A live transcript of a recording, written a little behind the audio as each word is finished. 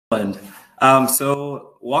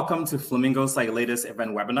So welcome to Flamingo's latest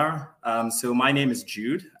event webinar. So my name is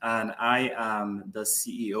Jude, and I am the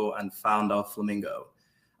CEO and founder of Flamingo.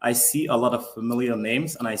 I see a lot of familiar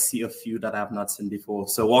names, and I see a few that I have not seen before.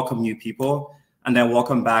 So welcome new people, and then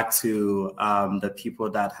welcome back to the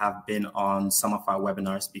people that have been on some of our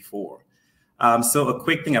webinars before. So a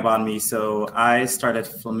quick thing about me. So I started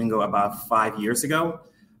Flamingo about 5 years ago.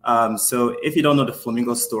 So if you don't know the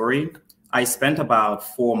Flamingo story, I spent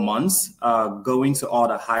about 4 months going to all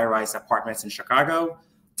the high-rise apartments in Chicago,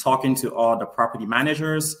 talking to all the property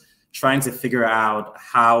managers, trying to figure out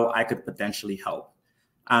how I could potentially help.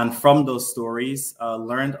 And from those stories,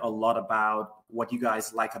 learned a lot about what you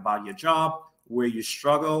guys like about your job, where you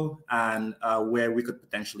struggle, and where we could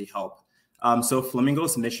potentially help. So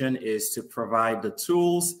Flamingo's mission is to provide the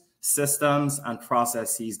tools, systems, and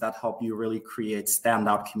processes that help you really create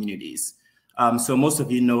standout communities. So most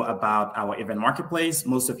of you know about our event marketplace.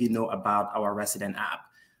 Most of you know about our resident app.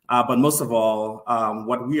 But most of all,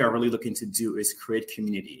 what we are really looking to do is create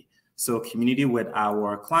community. So community with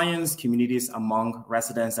our clients, communities among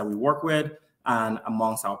residents that we work with, and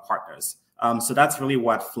amongst our partners. So that's really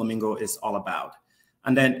what Flamingo is all about.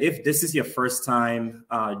 And then if this is your first time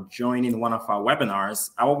joining one of our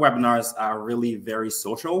webinars are really very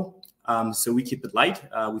social. So we keep it light,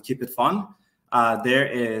 we keep it fun. There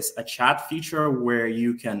is a chat feature where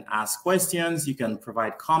you can ask questions, you can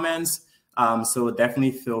provide comments. So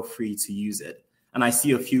definitely feel free to use it. And I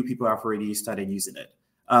see a few people have already started using it.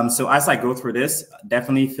 So as I go through this,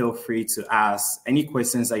 definitely feel free to ask any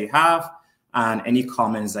questions that you have and any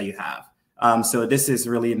comments that you have. So this is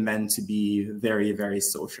really meant to be very, very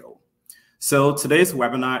social. So today's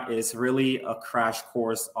webinar is really a crash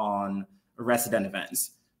course on resident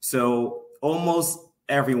events. So almost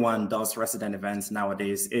everyone does resident events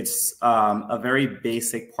nowadays. It's a very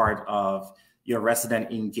basic part of your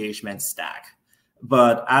resident engagement stack.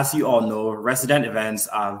 But as you all know, resident events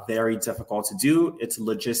are very difficult to do. It's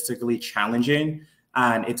logistically challenging,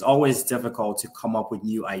 and it's always difficult to come up with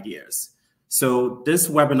new ideas. So this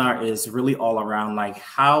webinar is really all around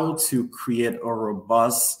how to create a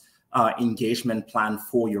robust engagement plan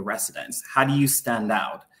for your residents. How do you stand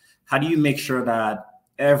out? How do you make sure that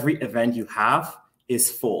every event you have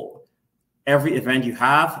is full? Every event you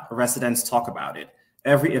have, residents talk about it.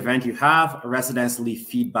 Every event you have, residents leave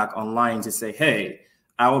feedback online to say, hey,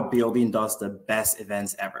 our building does the best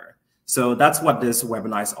events ever. So that's what this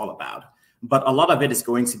webinar is all about. But a lot of it is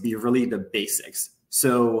going to be really the basics.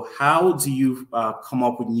 So how do you come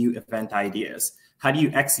up with new event ideas? How do you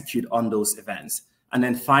execute on those events? And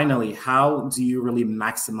then finally, how do you really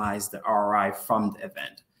maximize the ROI from the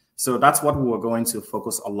event? So that's what we're going to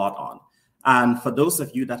focus a lot on. And for those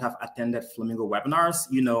of you that have attended Flamingo webinars,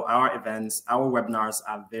 you know our webinars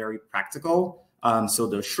are very practical. So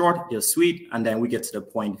they're short, they're sweet, and then we get to the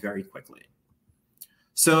point very quickly.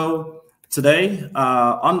 So today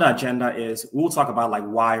on the agenda is we'll talk about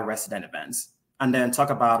why resident events, and then talk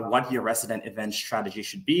about what your resident event strategy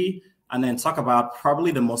should be, and then talk about probably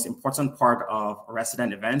the most important part of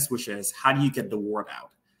resident events, which is how do you get the word out?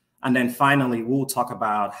 And then finally, we'll talk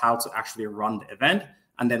about how to actually run the event,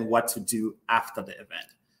 and then what to do after the event.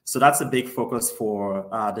 So that's a big focus for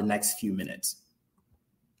the next few minutes.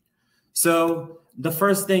 So the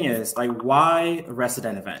first thing is why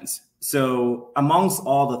resident events? So amongst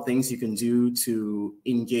all the things you can do to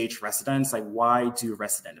engage residents, why do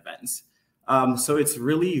resident events? So it's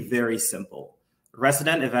really very simple.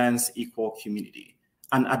 Resident events equal community.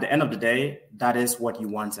 And at the end of the day, that is what you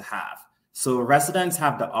want to have. So residents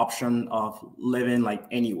have the option of living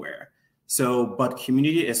anywhere. So, but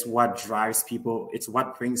community is what drives people. It's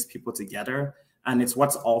what brings people together. And it's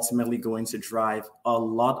what's ultimately going to drive a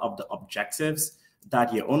lot of the objectives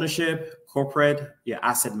that your ownership, corporate, your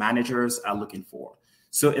asset managers are looking for.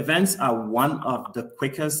 So events are one of the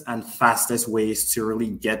quickest and fastest ways to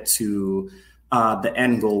really get to the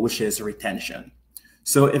end goal, which is retention.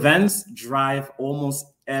 So events drive almost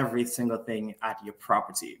every single thing at your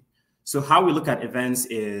property. So how we look at events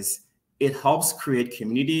is it helps create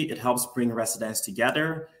community. It helps bring residents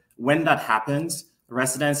together. When that happens,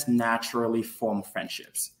 residents naturally form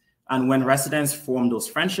friendships. And when residents form those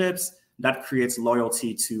friendships, that creates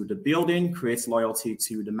loyalty to the building, creates loyalty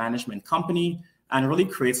to the management company, and really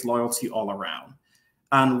creates loyalty all around.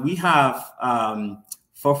 And we have,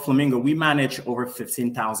 for Flamingo, we manage over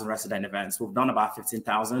 15,000 resident events. We've done about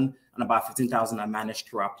 15,000, and about 15,000 are managed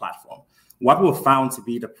through our platform. What we've found to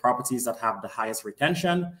be the properties that have the highest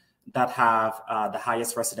retention, that have the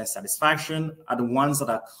highest resident satisfaction, are the ones that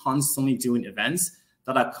are constantly doing events,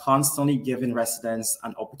 that are constantly giving residents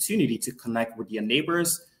an opportunity to connect with their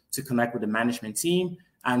neighbors, to connect with the management team,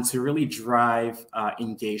 and to really drive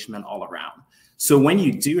engagement all around. So when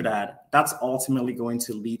you do that, that's ultimately going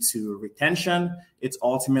to lead to retention. It's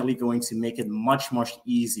ultimately going to make it much, much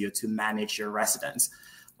easier to manage your residents.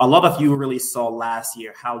 A lot of you really saw last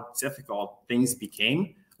year how difficult things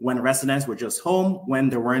became when residents were just home, when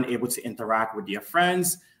they weren't able to interact with their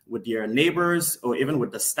friends, with their neighbors, or even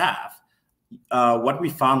with the staff. What we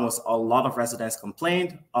found was a lot of residents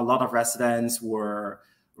complained. A lot of residents were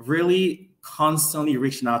really constantly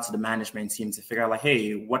reaching out to the management team to figure out like,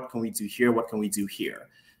 hey, what can we do here? What can we do here?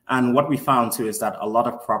 And what we found too is that a lot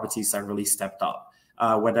of properties have really stepped up,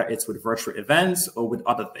 whether it's with virtual events or with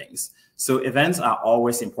other things. So events are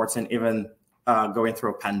always important, even going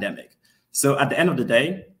through a pandemic. So at the end of the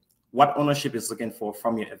day, what ownership is looking for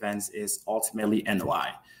from your events is ultimately NOI.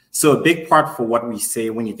 So a big part for what we say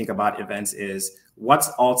when you think about events is what's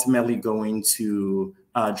ultimately going to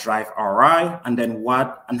drive ROI, and then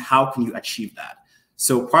what and how can you achieve that?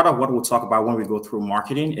 So part of what we'll talk about when we go through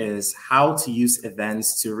marketing is how to use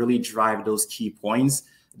events to really drive those key points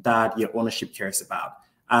that your ownership cares about.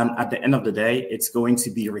 And at the end of the day, it's going to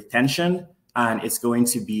be retention and it's going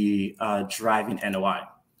to be driving NOI.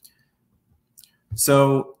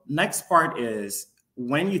 So next part is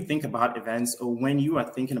when you think about events or when you are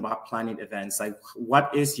thinking about planning events, like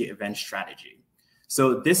what is your event strategy?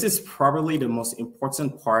 So this is probably the most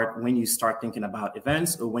important part when you start thinking about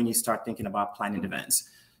events or when you start thinking about planning events.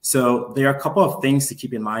 So there are a couple of things to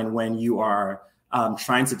keep in mind when you are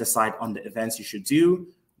trying to decide on the events you should do,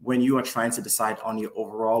 when you are trying to decide on your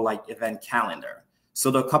overall like event calendar. So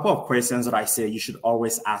there are a couple of questions that I say you should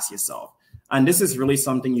always ask yourself. And this is really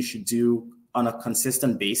something you should do on a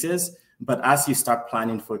consistent basis. But as you start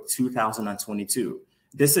planning for 2022,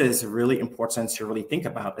 this is really important to really think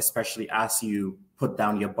about, especially as you put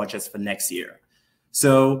down your budgets for next year.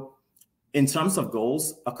 So in terms of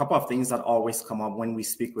goals, a couple of things that always come up when we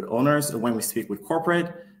speak with owners or when we speak with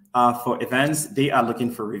corporate for events, they are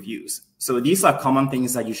looking for reviews. So these are common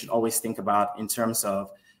things that you should always think about in terms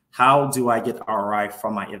of how do I get ROI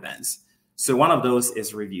from my events? So one of those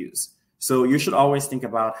is reviews. So you should always think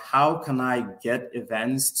about how can I get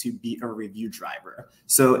events to be a review driver?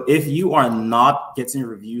 So if you are not getting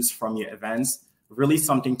reviews from your events, really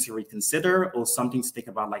something to reconsider or something to think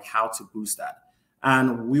about like how to boost that.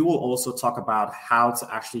 And we will also talk about how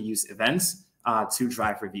to actually use events to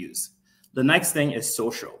drive reviews. The next thing is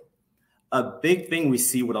social. A big thing we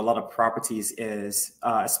see with a lot of properties is,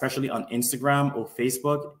 especially on Instagram or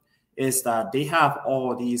Facebook, is that they have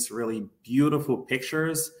all these really beautiful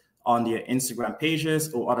pictures on their Instagram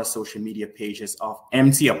pages or other social media pages of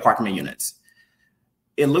empty apartment units.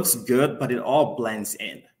 It looks good, but it all blends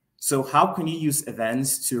in. So how can you use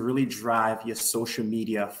events to really drive your social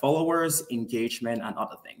media followers, engagement, and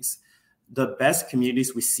other things? The best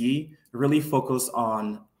communities we see really focus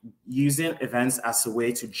on using events as a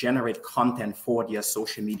way to generate content for their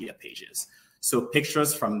social media pages. So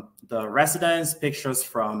pictures from the residents, pictures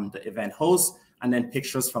from the event host, and then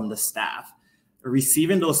pictures from the staff.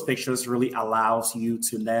 Receiving those pictures really allows you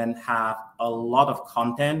to then have a lot of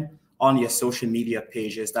content on your social media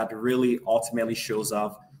pages that really ultimately shows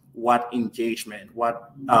off what engagement,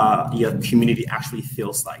 what your community actually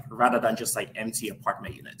feels like, rather than just like empty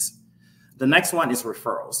apartment units. The next one is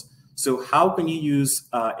referrals. So how can you use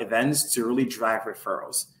events to really drive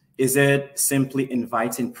referrals? Is it simply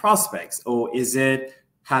inviting prospects, or is it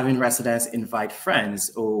having residents invite friends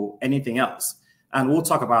or anything else? And we'll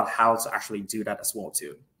talk about how to actually do that as well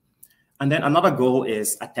too. And then another goal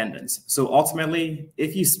is attendance. So ultimately,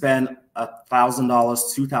 if you spend $1,000,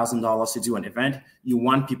 $2,000 to do an event, you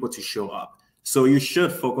want people to show up. So you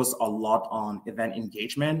should focus a lot on event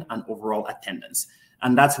engagement and overall attendance.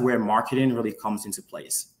 And that's where marketing really comes into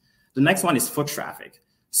place. The next one is foot traffic.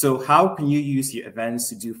 So how can you use your events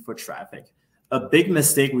to do foot traffic? A big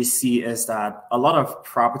mistake we see is that a lot of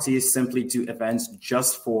properties simply do events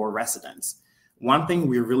just for residents. One thing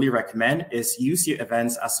we really recommend is use your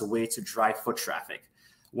events as a way to drive foot traffic.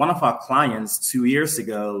 One of our clients 2 years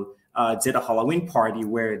ago did a Halloween party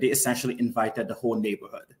where they essentially invited the whole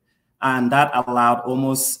neighborhood. And that allowed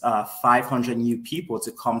almost 500 new people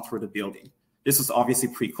to come through the building. This was obviously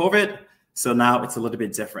pre-COVID, so now it's a little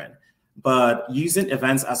bit different. But using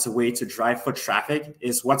events as a way to drive foot traffic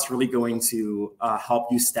is what's really going to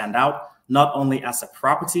help you stand out, not only as a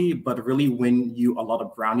property, but really win you a lot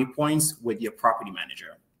of brownie points with your property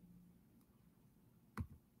manager.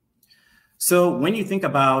 So when you think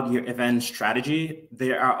about your event strategy,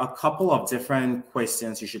 there are a couple of different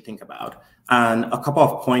questions you should think about and a couple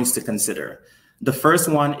of points to consider. The first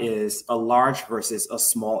one is a large versus a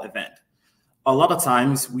small event. a lot of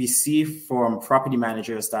times we see from property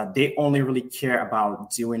managers that they only really care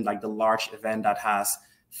about doing like the large event that has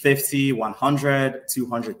 50, 100,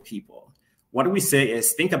 200 people. What we say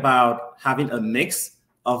is think about having a mix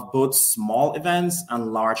of both small events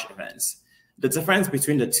and large events. The difference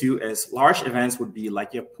between the two is large events would be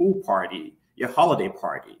like your pool party, your holiday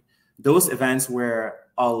party, those events where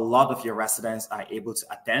a lot of your residents are able to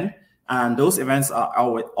attend. And those events are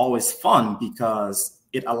always fun because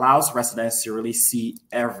it allows residents to really see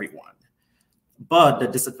everyone. But the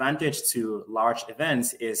disadvantage to large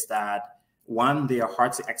events is that one, they are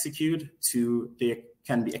hard to execute, two, they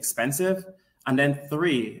can be expensive, and then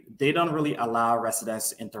three, they don't really allow residents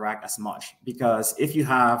to interact as much, because if you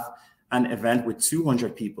have an event with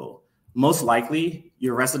 200 people, most likely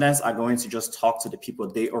your residents are going to just talk to the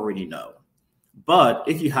people they already know. But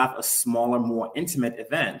if you have a smaller, more intimate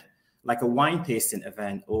event, like a wine tasting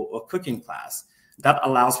event or a cooking class, that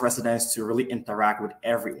allows residents to really interact with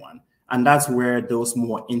everyone. And that's where those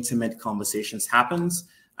more intimate conversations happens.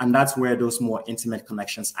 And that's where those more intimate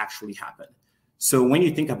connections actually happen. So when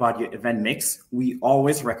you think about your event mix, we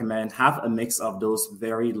always recommend have a mix of those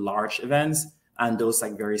very large events and those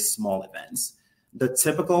like very small events. The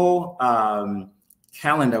typical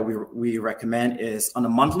calendar we recommend is on a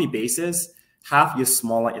monthly basis, have your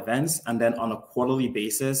smaller events, and then on a quarterly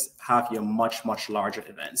basis, have your much, much larger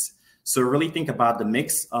events. So really think about the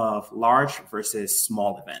mix of large versus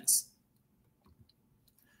small events.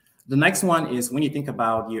 The next one is when you think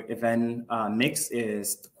about your event mix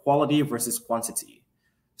is quality versus quantity.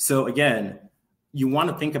 So again, you want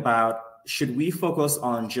to think about, should we focus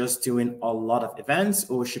on just doing a lot of events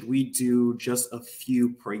or should we do just a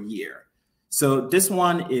few per year? So this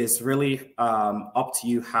one is really up to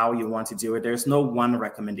you how you want to do it. There's no one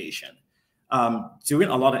recommendation. Doing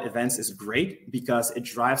a lot of events is great because it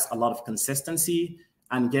drives a lot of consistency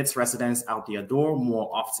and gets residents out their door more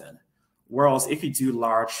often. Whereas if you do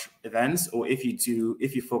large events or if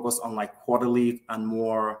you focus on like quarterly and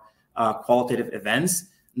more qualitative events,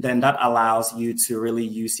 then that allows you to really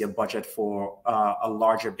use your budget for a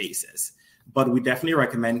larger basis. But we definitely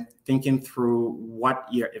recommend thinking through what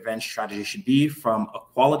your event strategy should be from a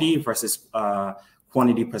quality versus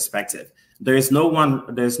quantity perspective. There's no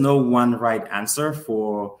one right answer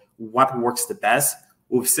for what works the best.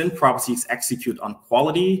 We've seen properties execute on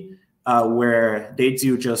quality where they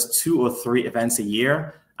do just 2 or 3 events a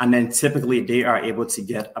year. And then typically they are able to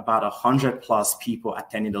get about 100+ people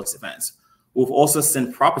attending those events. We've also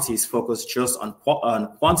seen properties focus just on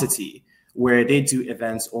quantity, where they do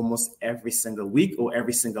events almost every single week or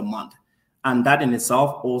every single month. And that in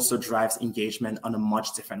itself also drives engagement on a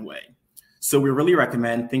much different way. So we really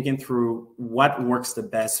recommend thinking through what works the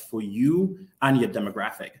best for you and your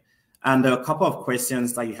demographic. And a couple of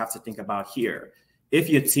questions that you have to think about here. If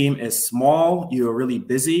your team is small, you're really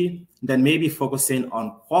busy, then maybe focusing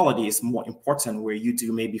on quality is more important, where you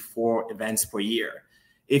do maybe 4 events per year.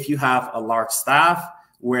 If you have a large staff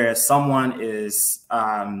where someone is,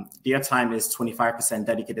 their time is 25%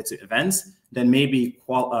 dedicated to events, then maybe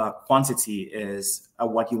quantity is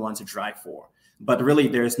what you want to drive for. But really,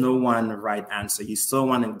 there's no one right answer. You still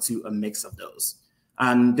want to do a mix of those.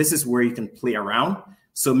 And this is where you can play around.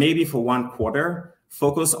 So maybe for 1 quarter,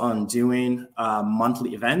 focus on doing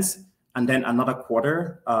monthly events. And then another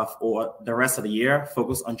quarter or the rest of the year,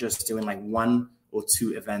 focus on just doing like 1 or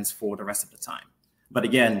 2 events for the rest of the time. But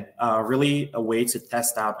again, really a way to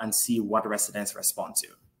test out and see what residents respond to.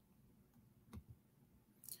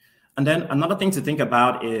 And then another thing to think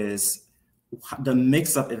about is the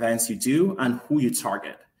mix of events you do and who you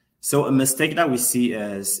target. So a mistake that we see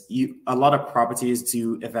is a lot of properties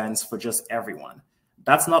do events for just everyone.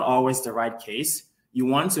 That's not always the right case. You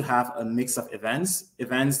want to have a mix of events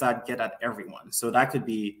that get at everyone. So that could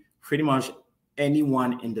be pretty much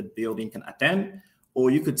anyone in the building can attend, or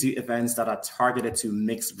you could do events that are targeted to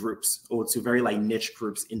mixed groups or to very like niche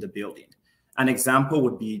groups in the building. An example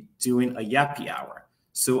would be doing a yappy hour.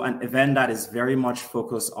 So an event that is very much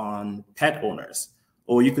focused on pet owners,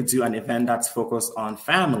 or you could do an event that's focused on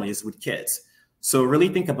families with kids. So really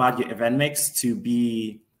think about your event mix to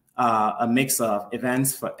be a mix of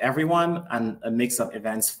events for everyone and a mix of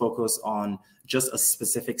events focused on just a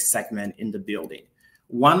specific segment in the building.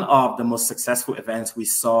 One of the most successful events we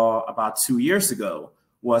saw about 2 years ago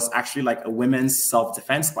was actually like a women's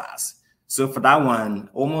self-defense class. So for that one,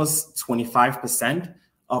 almost 25%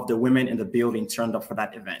 of the women in the building turned up for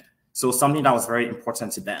that event. So something that was very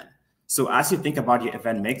important to them. So as you think about your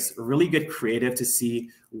event mix, really get creative to see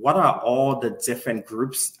what are all the different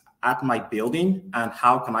groups at my building and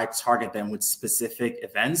how can I target them with specific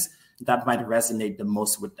events that might resonate the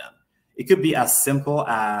most with them. It could be as simple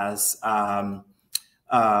as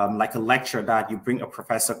like a lecture that you bring a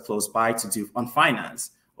professor close by to do on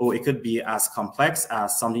finance, or it could be as complex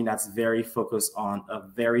as something that's very focused on a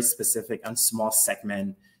very specific and small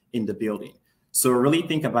segment in the building. So really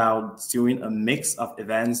think about doing a mix of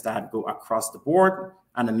events that go across the board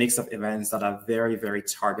and a mix of events that are very, very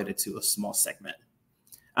targeted to a small segment.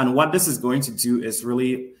 And what this is going to do is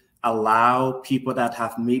really allow people that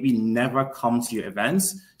have maybe never come to your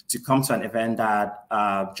events to come to an event that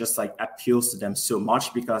just like appeals to them so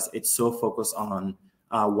much because it's so focused on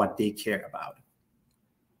what they care about.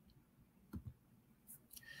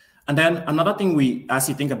 And then another thing as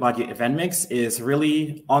you think about your event mix is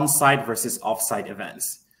really on-site versus off-site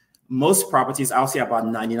events. Most properties, I'll say about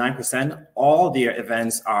 99%, all their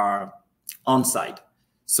events are on-site.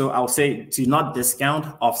 So I'll say do not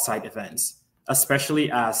discount off-site events, especially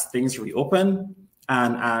as things reopen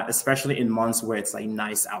and especially in months where it's like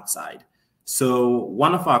nice outside. So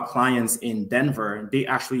one of our clients in Denver, they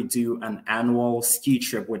actually do an annual ski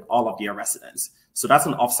trip with all of their residents. So that's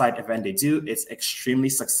an offsite event they do. It's extremely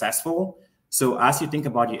successful. So as you think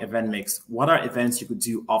about your event mix, what are events you could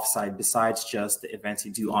do offsite besides just the events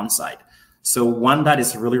you do onsite? So one that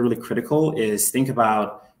is really, really critical is think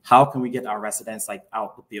about how can we get our residents like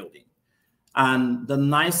out the building? And the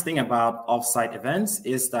nice thing about offsite events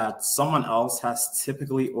is that someone else has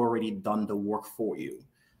typically already done the work for you.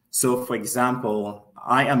 So for example,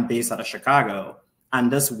 I am based out of Chicago,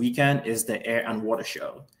 and this weekend is the Air and Water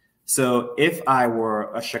Show. So if I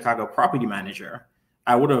were a Chicago property manager,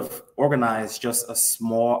 I would have organized just a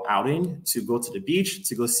small outing to go to the beach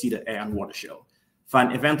to go see the Air and Water Show. For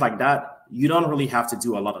an event like that, you don't really have to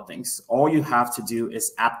do a lot of things. All you have to do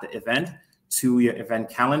is add the event to your event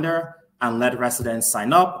calendar and let residents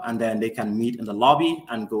sign up, and then they can meet in the lobby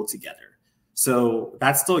and go together. So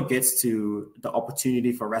that still gets to the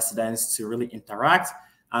opportunity for residents to really interact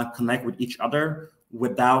and connect with each other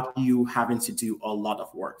without you having to do a lot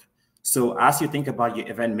of work. So as you think about your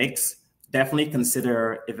event mix, definitely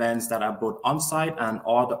consider events that are both on-site and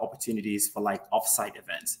all the opportunities for like off-site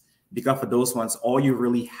events. Because for those ones, all you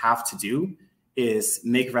really have to do is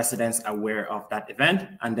make residents aware of that event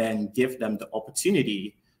and then give them the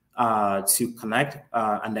opportunity to connect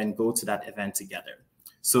and then go to that event together.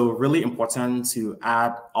 So really important to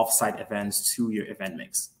add off-site events to your event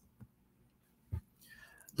mix.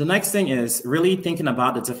 The next thing is really thinking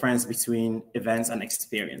about the difference between events and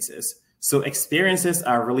experiences. So experiences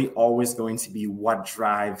are really always going to be what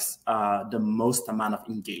drives the most amount of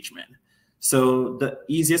engagement. So the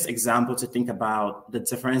easiest example to think about the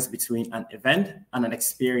difference between an event and an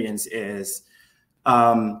experience is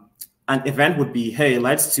an event would be, hey,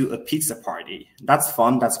 let's do a pizza party. That's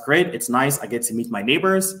fun. That's great. It's nice. I get to meet my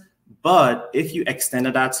neighbors. But if you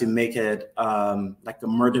extended that to make it like a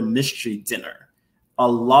murder mystery dinner, a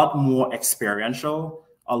lot more experiential,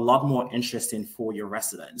 a lot more interesting for your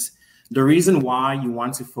residents. The reason why you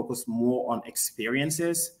want to focus more on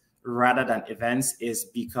experiences rather than events is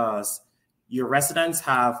because your residents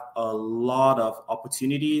have a lot of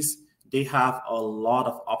opportunities. They have a lot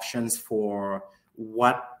of options for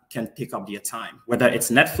what can pick up their time, whether it's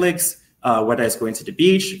Netflix, whether it's going to the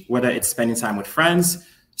beach, whether it's spending time with friends.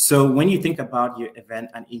 So when you think about your event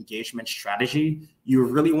and engagement strategy, you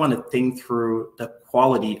really want to think through the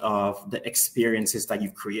quality of the experiences that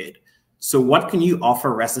you create. So what can you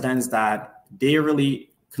offer residents that they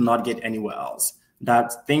really cannot get anywhere else?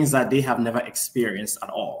 That things that they have never experienced at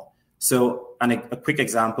all. So a quick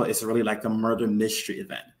example is really like a murder mystery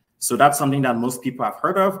event. So that's something that most people have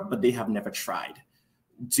heard of, but they have never tried.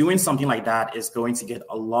 Doing something like that is going to get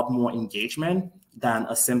a lot more engagement than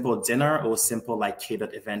a simple dinner or simple like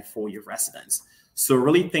catered event for your residents. So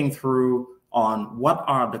really think through on what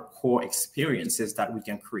are the core experiences that we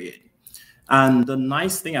can create. And the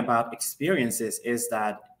nice thing about experiences is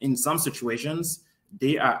that in some situations,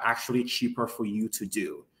 they are actually cheaper for you to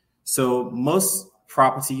do. So most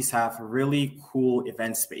properties have really cool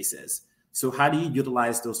event spaces. So how do you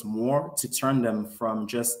utilize those more to turn them from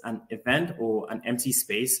just an event or an empty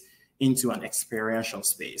space into an experiential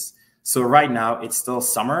space? So right now it's still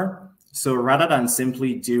summer. So rather than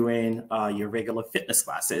simply doing your regular fitness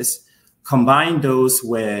classes, combine those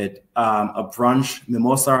with a brunch,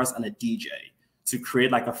 mimosas, and a DJ to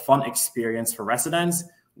create like a fun experience for residents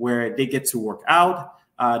where they get to work out,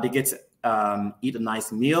 they get to eat a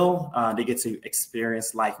nice meal, they get to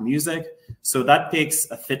experience live music. So that takes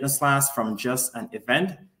a fitness class from just an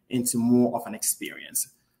event into more of an experience.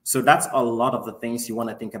 So that's a lot of the things you want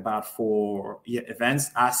to think about for your events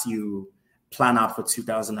as you plan out for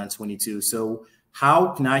 2022. So how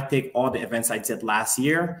can I take all the events I did last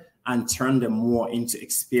year and turn them more into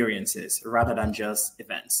experiences rather than just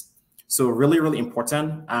events. So really, really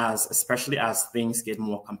important, especially as things get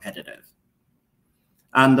more competitive.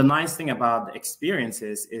 And the nice thing about the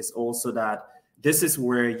experiences is also that this is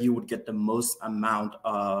where you would get the most amount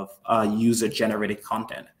of user-generated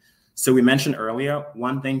content. So we mentioned earlier,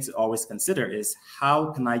 one thing to always consider is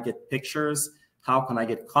how can I get pictures? How can I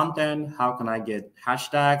get content? How can I get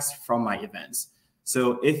hashtags from my events?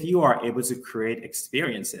 So if you are able to create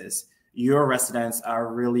experiences, your residents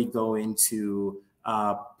are really going to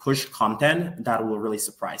push content that will really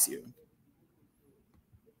surprise you.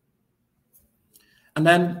 And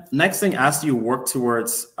then next thing, as you work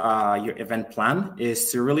towards your event plan, is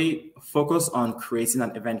to really focus on creating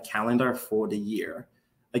an event calendar for the year.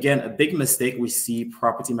 Again, a big mistake we see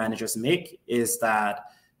property managers make is that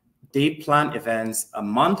they plan events a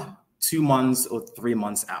month, 2 months, or 3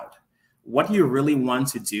 months out. What you really want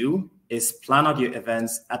to do is plan out your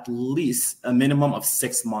events at least a minimum of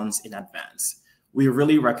 6 months in advance. We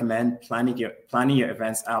really recommend planning your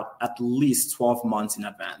events out at least 12 months in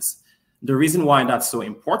advance. The reason why that's so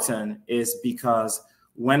important is because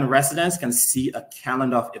when residents can see a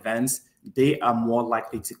calendar of events, they are more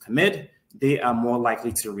likely to commit, they are more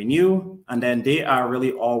likely to renew, and then they are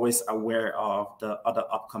really always aware of the other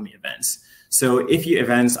upcoming events. So if your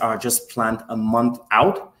events are just planned a month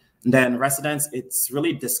out, then residents, it's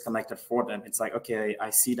really disconnected for them. It's like, okay,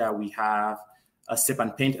 I see that we have a sip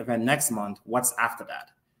and paint event next month. What's after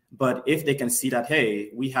that? But if they can see that,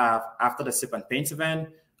 hey, we have after the sip and paint event,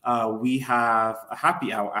 we have a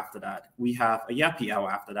happy hour after that, we have a yappy hour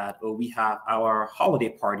after that, or we have our holiday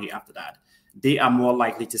party after that, they are more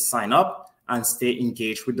likely to sign up and stay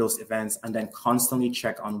engaged with those events and then constantly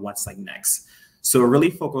check on what's like next. So really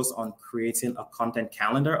focus on creating a content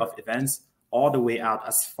calendar of events all the way out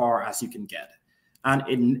as far as you can get. And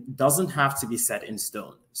it doesn't have to be set in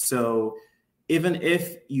stone. So even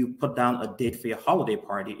if you put down a date for your holiday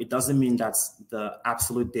party, it doesn't mean that's the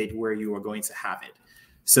absolute date where you are going to have it.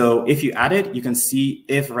 So if you add it, you can see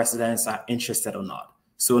if residents are interested or not.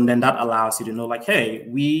 So then that allows you to know like, hey,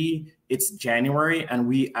 it's January and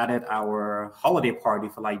we added our holiday party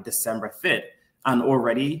for like December 5th and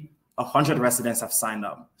already 100 residents have signed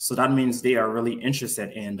up. So that means they are really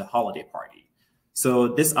interested in the holiday party. So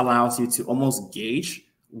this allows you to almost gauge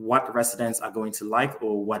what residents are going to like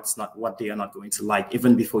or what they are not going to like,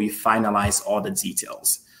 even before you finalize all the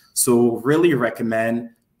details. So really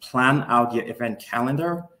recommend plan out your event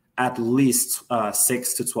calendar at least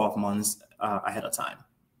 6 to 12 months ahead of time.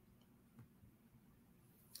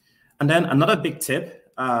 And then another big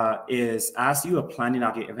tip is as you are planning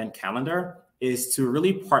out your event calendar is to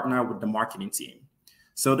really partner with the marketing team.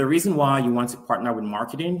 So the reason why you want to partner with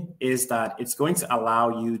marketing is that it's going to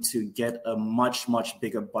allow you to get a much, much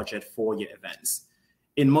bigger budget for your events.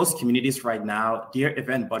 In most communities right now, their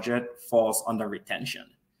event budget falls under retention.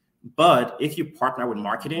 But if you partner with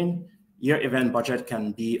marketing, your event budget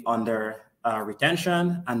can be under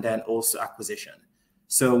retention and then also acquisition.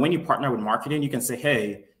 So when you partner with marketing, you can say,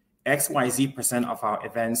 hey, XYZ% of our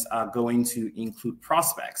events are going to include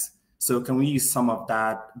prospects. So can we use some of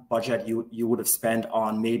that budget you would have spent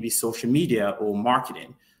on maybe social media or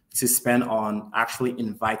marketing to spend on actually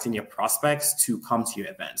inviting your prospects to come to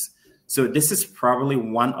your events? So this is probably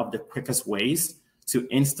one of the quickest ways to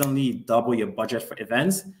instantly double your budget for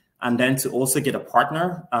events, and then to also get a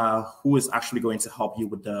partner who is actually going to help you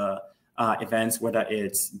with the events, whether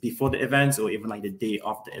it's before the event or even like the day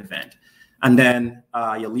of the event. And then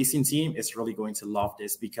your leasing team is really going to love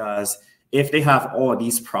this because if they have all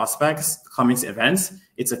these prospects coming to events,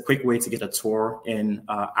 it's a quick way to get a tour in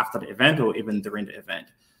after the event or even during the event.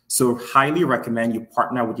 So highly recommend you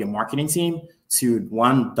partner with your marketing team to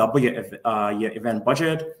one, double your event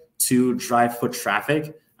budget, two, drive foot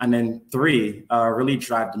traffic, and then three, really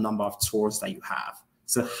drive the number of tours that you have.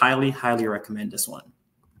 So highly, highly recommend this one.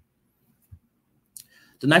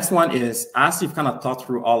 The next one is, as you've kind of thought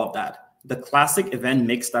through all of that, the classic event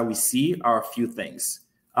mix that we see are a few things.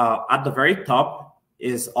 At the very top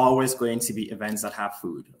is always going to be events that have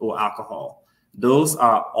food or alcohol. Those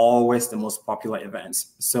are always the most popular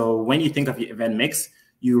events. So when you think of your event mix,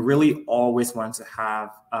 you really always want to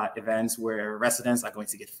have events where residents are going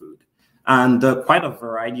to get food. And quite a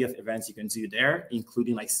variety of events you can do there,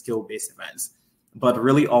 including like skill-based events. But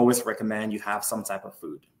really always recommend you have some type of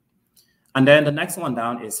food. And then the next one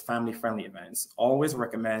down is family-friendly events. Always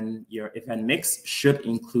recommend your event mix should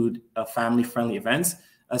include family-friendly events,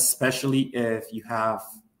 especially if you have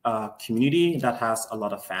a community that has a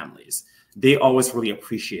lot of families. They always really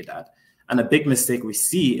appreciate that. And a big mistake we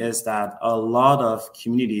see is that a lot of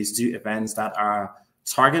communities do events that are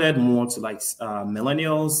targeted more to like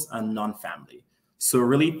millennials and non-family. So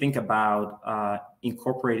really think about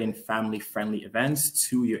incorporating family-friendly events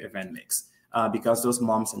to your event mix, because those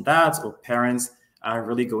moms and dads or parents are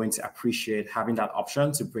really going to appreciate having that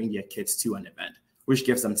option to bring their kids to an event, which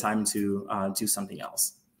gives them time to do something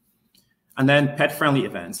else. And then pet-friendly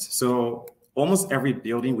events. So almost every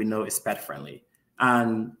building we know is pet-friendly,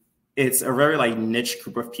 and it's a very like niche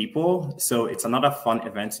group of people. So it's another fun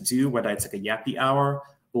event to do, whether it's like a yappy hour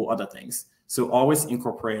or other things. So always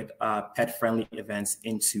incorporate pet-friendly events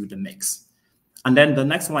into the mix. And then the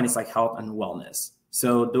next one is like health and wellness.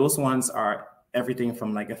 So those ones are everything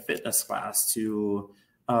from like a fitness class to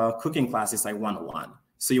cooking classes like 101.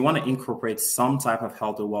 So you want to incorporate some type of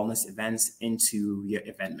health or wellness events into your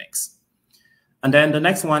event mix. And then the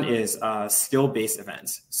next one is skill-based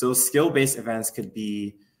events. So skill-based events could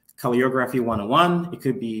be calligraphy 101, it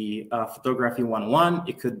could be photography 101,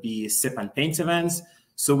 it could be sip and paint events.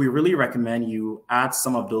 So we really recommend you add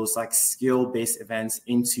some of those like skill-based events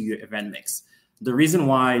into your event mix. The reason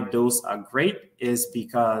why those are great is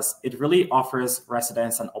because it really offers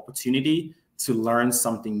residents an opportunity to learn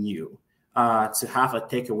something new, to have a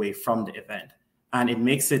takeaway from the event, and it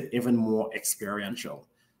makes it even more experiential.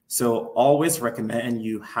 So always recommend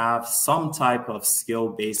you have some type of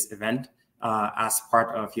skill-based event as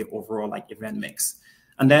part of your overall like event mix.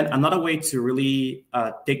 And then another way to really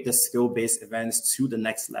take the skill-based events to the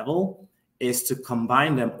next level is to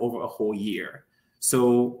combine them over a whole year.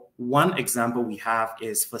 So one example we have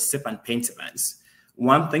is for sip and paint events.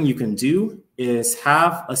 One thing you can do is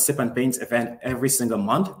have a sip and paint event every single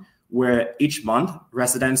month, where each month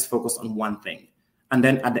residents focus on one thing. And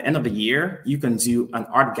then at the end of the year, you can do an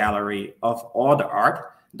art gallery of all the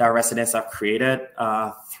art that residents have created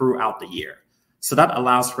throughout the year. So that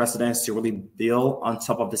allows residents to really build on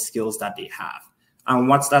top of the skills that they have. And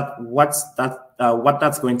what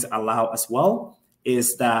that's going to allow as well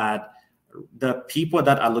is that the people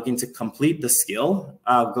that are looking to complete the skill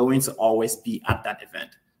are going to always be at that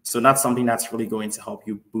event. So that's something that's really going to help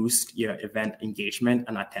you boost your event engagement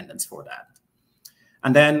and attendance for that.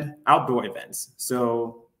 And then outdoor events.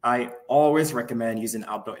 So I always recommend using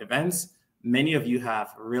outdoor events. Many of you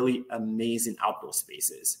have really amazing outdoor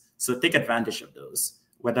spaces. So take advantage of those,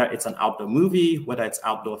 whether it's an outdoor movie, whether it's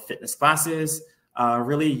outdoor fitness classes,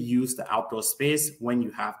 really use the outdoor space when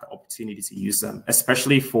you have the opportunity to use them,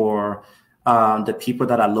 especially for the people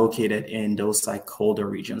that are located in those like colder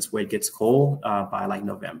regions where it gets cold by like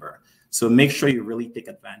November. So make sure you really take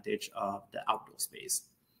advantage of the outdoor space.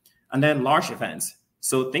 And then large events.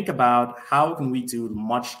 So think about how can we do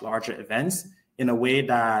much larger events in a way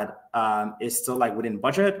that is still like within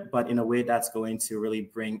budget, but in a way that's going to really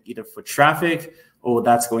bring either foot traffic or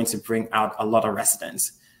that's going to bring out a lot of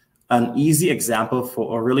residents. An easy example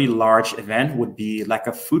for a really large event would be like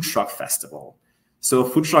a food truck festival. So a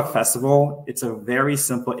food truck festival, it's a very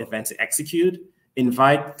simple event to execute.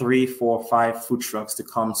 Invite 3, 4, 5 food trucks to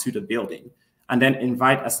come to the building, and then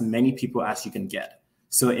invite as many people as you can get.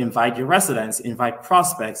 So invite your residents, invite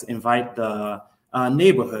prospects, invite the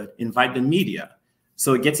neighborhood, invite the media.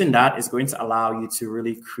 So getting that is going to allow you to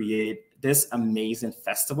really create this amazing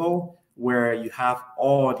festival where you have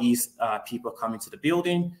all these people coming to the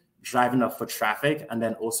building, driving up foot traffic, and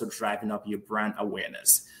then also driving up your brand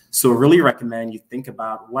awareness. So really recommend you think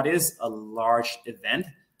about what is a large event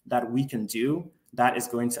that we can do that is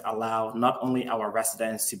going to allow not only our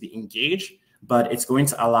residents to be engaged, but it's going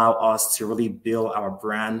to allow us to really build our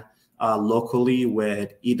brand locally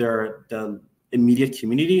with either the immediate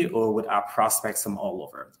community or with our prospects from all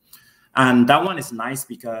over. And that one is nice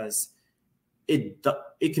because it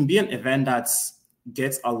can be an event that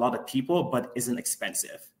gets a lot of people, but isn't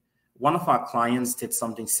expensive. One of our clients did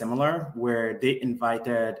something similar where they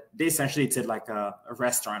essentially did like a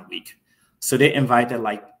restaurant week. So they invited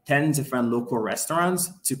like 10 different local restaurants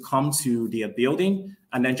to come to their building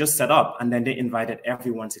and then just set up. And then they invited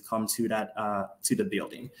everyone to come to that to the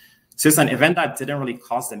building. So it's an event that didn't really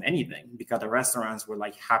cost them anything because the restaurants were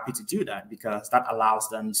like happy to do that because that allows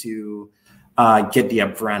them to get their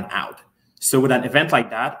brand out. So with an event like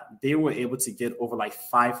that, they were able to get over like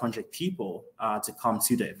 500 people to come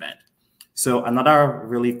to the event. So another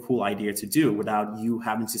really cool idea to do without you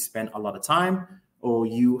having to spend a lot of time or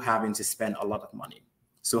you having to spend a lot of money.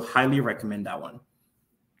 So highly recommend that one.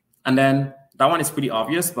 And then that one is pretty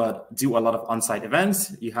obvious, but do a lot of on-site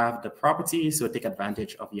events. You have the property, so take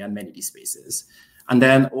advantage of the amenity spaces. And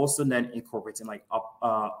then also incorporating like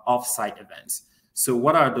off-site events. So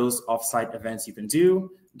what are those off-site events you can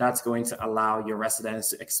do? That's going to allow your residents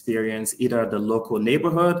to experience either the local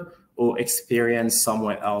neighborhood or experience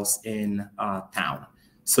somewhere else in town.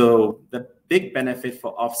 So the big benefit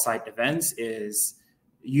for offsite events is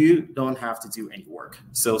you don't have to do any work.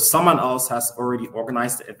 So someone else has already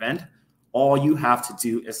organized the event. All you have to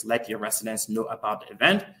do is let your residents know about the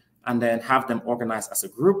event and then have them organize as a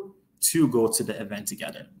group to go to the event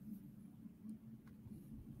together.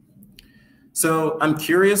 So I'm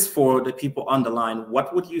curious, for the people on the line,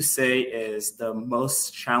 what would you say is the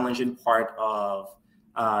most challenging part of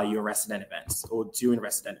your resident events or doing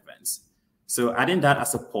resident events? So adding that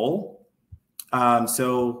as a poll.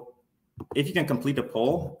 So if you can complete the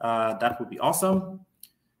poll, that would be awesome.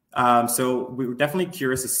 So we're definitely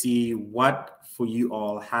curious to see what for you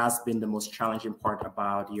all has been the most challenging part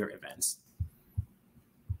about your events.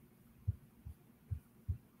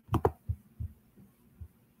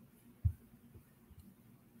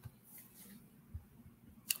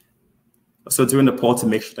 So doing the poll to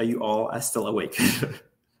make sure that you all are still awake.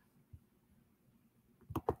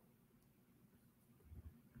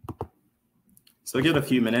 So give it a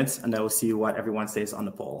few minutes and then we'll see what everyone says on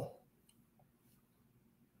the poll.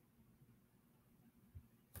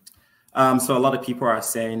 So a lot of people are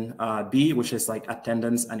saying B, which is like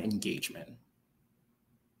attendance and engagement.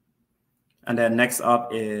 And then next up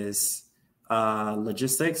is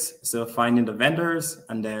logistics. So finding the vendors,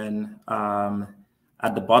 and then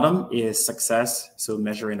at the bottom is success, so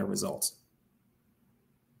measuring the results.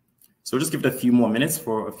 So we'll just give it a few more minutes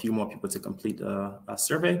for a few more people to complete a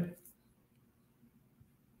survey.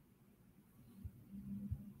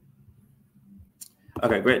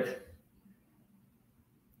 Okay, great.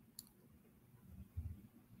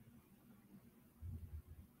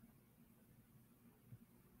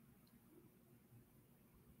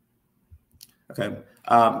 Okay,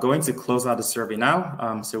 going to close out the survey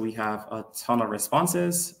now. So we have a ton of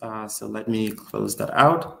responses. So let me close that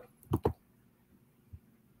out.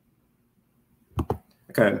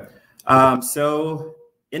 Okay, so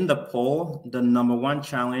in the poll, the #1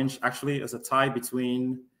 challenge actually is a tie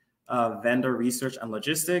between vendor research and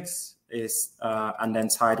logistics, and then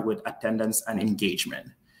tied with attendance and engagement.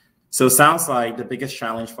 So it sounds like the biggest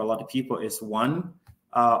challenge for a lot of people is one,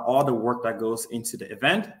 all the work that goes into the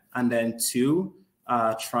event, and then two,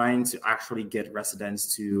 trying to actually get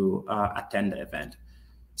residents to attend the event.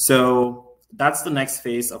 So that's the next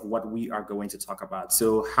phase of what we are going to talk about.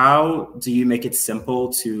 So how do you make it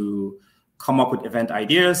simple to come up with event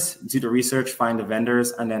ideas, do the research, find the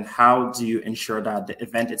vendors, and then how do you ensure that the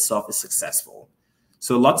event itself is successful?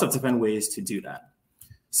 So lots of different ways to do that.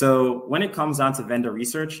 So when it comes down to vendor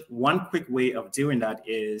research, one quick way of doing that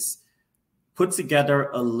is put together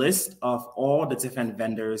a list of all the different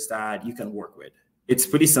vendors that you can work with. It's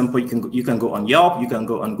pretty simple. You can go on Yelp, you can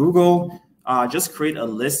go on Google, just create a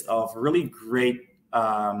list of really great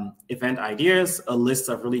event ideas, a list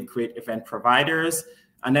of really great event providers,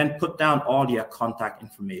 and then put down all their contact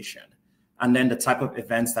information. And then the type of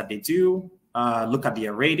events that they do, look at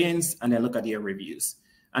their ratings, and then look at their reviews.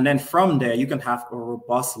 And then from there, you can have a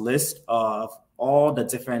robust list of all the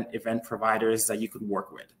different event providers that you could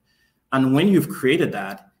work with. And when you've created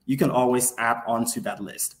that, you can always add on to that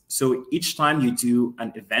list. So each time you do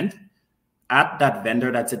an event, add that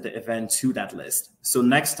vendor that's at the event to that list. So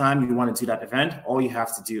next time you want to do that event, all you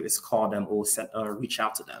have to do is call them or reach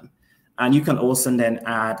out to them. And you can also then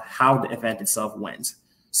add how the event itself went.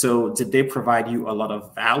 So did they provide you a lot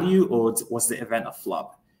of value, or was the event a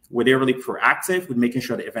flop? Were they really proactive with making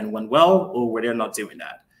sure the event went well, or were they not doing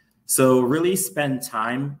that? So really spend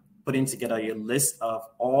time putting together your list of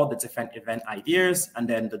all the different event ideas and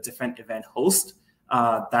then the different event hosts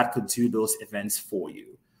that could do those events for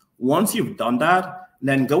you. Once you've done that,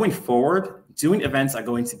 then going forward, doing events are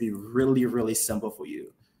going to be really, really simple for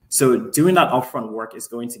you. So doing that upfront work is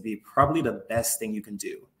going to be probably the best thing you can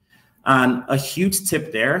do. And a huge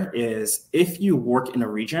tip there is, if you work in a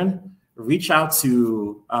region, reach out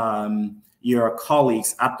to your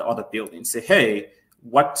colleagues at the other building. Say, hey,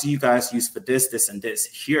 what do you guys use for this, this, and this?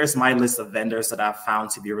 Here's my list of vendors that I've found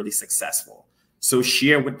to be really successful. So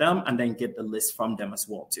share with them and then get the list from them as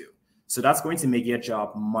well too. So that's going to make your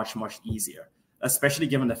job much, much easier, especially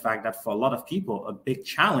given the fact that for a lot of people, a big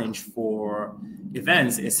challenge for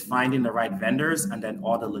events is finding the right vendors and then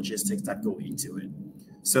all the logistics that go into it.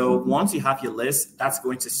 So once you have your list, that's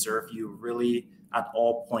going to serve you really at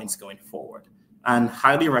all points going forward. And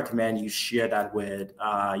highly recommend you share that with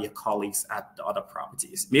your colleagues at the other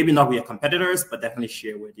properties. Maybe not with your competitors, but definitely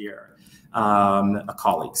share with your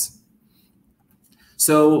colleagues.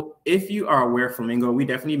 So if you are aware of Flamingo, we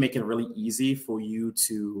definitely make it really easy for you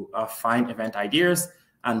to find event ideas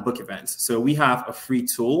and book events. So we have a free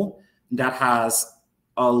tool that has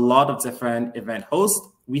a lot of different event hosts.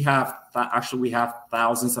 We have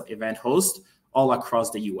thousands of event hosts all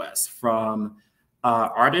across the US, from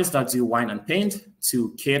artists that do wine and paint,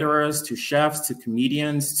 to caterers, to chefs, to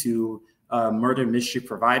comedians, to murder mystery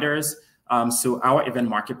providers. So our event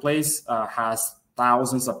marketplace has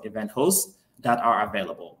thousands of event hosts that are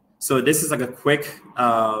available. So this is like a quick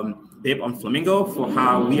tip on Flamingo for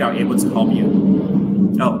how we are able to help you.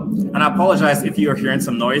 Oh, and I apologize if you are hearing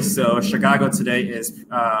some noise. So Chicago today is,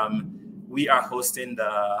 we are hosting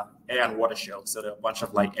the Air and Water Show. So there are a bunch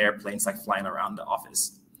of like airplanes like flying around the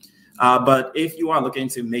office. But if you are looking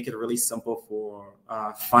to make it really simple for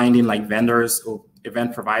finding like vendors or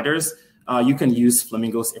event providers, you can use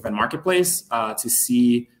Flamingo's event marketplace to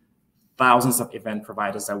see thousands of event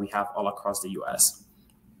providers that we have all across the US.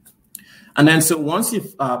 And then, so once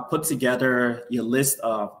you've put together your list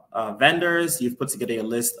of vendors, you've put together a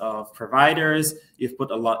list of providers, you've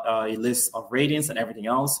put a list of ratings and everything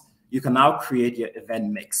else, you can now create your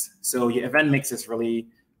event mix. So your event mix is really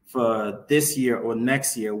for this year or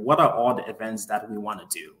next year, what are all the events that we want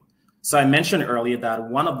to do? So I mentioned earlier that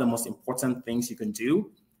one of the most important things you can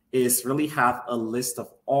do is really have a list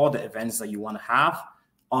of all the events that you want to have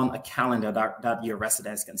on a calendar that your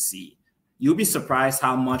residents can see. You'll be surprised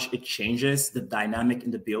how much it changes the dynamic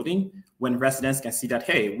in the building when residents can see that,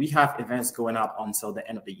 hey, we have events going out until the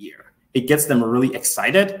end of the year. It gets them really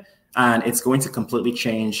excited, and it's going to completely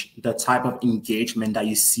change the type of engagement that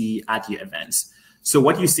you see at your events. So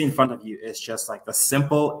what you see in front of you is just like a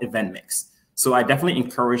simple event mix. So I definitely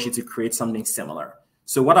encourage you to create something similar.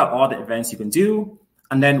 So what are all the events you can do?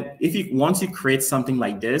 And then once you create something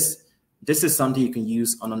like this, this is something you can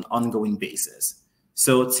use on an ongoing basis.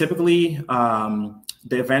 So typically, the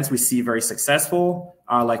events we see very successful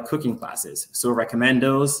are like cooking classes. So recommend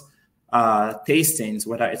those. Tastings,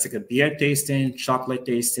 whether it's like a beer tasting, chocolate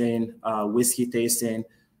tasting, whiskey tasting.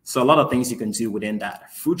 So a lot of things you can do within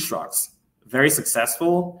that. Food trucks, very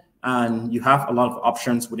successful, and you have a lot of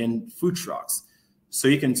options within food trucks. So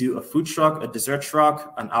you can do a food truck, a dessert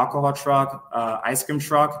truck, an alcohol truck, ice cream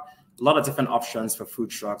truck, a lot of different options for food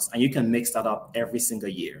trucks, and you can mix that up every single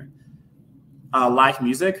year. Live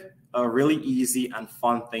music, a really easy and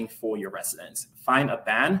fun thing for your residents. Find a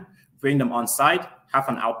band, bring them on site, have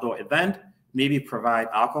an outdoor event, maybe provide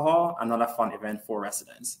alcohol, another fun event for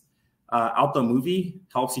residents. Outdoor movie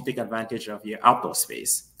helps you take advantage of your outdoor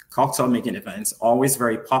space. Cocktail making events, always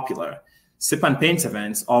very popular. Sip and paint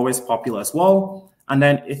events, always popular as well. And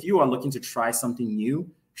then if you are looking to try something new,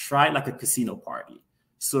 try like a casino party.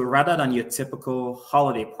 So rather than your typical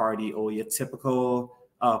holiday party or your typical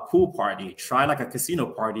pool party, try like a casino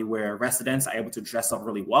party where residents are able to dress up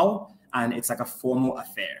really well, and it's like a formal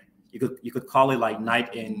affair. You could call it like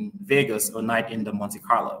night in Vegas or night in the Monte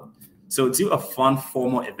Carlo. So do a fun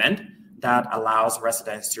formal event that allows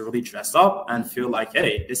residents to really dress up and feel like,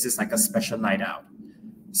 hey, this is like a special night out.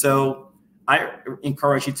 So I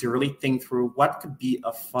encourage you to really think through what could be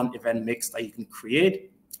a fun event mix that you can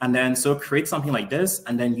create. And then so create something like this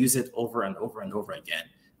and then use it over and over and over again,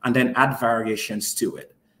 and then add variations to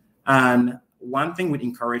it. And one thing we'd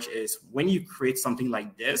encourage is when you create something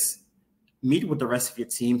like this, meet with the rest of your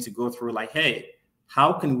team to go through like, hey,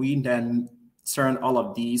 how can we then turn all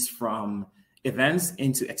of these from events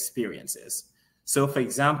into experiences? So for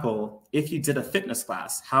example, if you did a fitness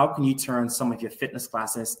class, how can you turn some of your fitness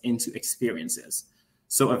classes into experiences?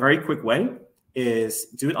 So a very quick way is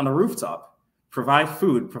do it on a rooftop, provide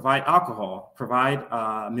food, provide alcohol, provide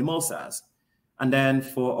mimosas. And then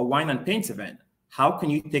for a wine and paint event, how can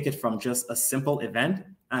you take it from just a simple event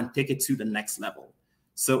and take it to the next level?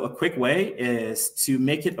 So a quick way is to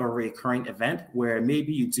make it a recurring event where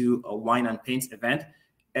maybe you do a wine and paint event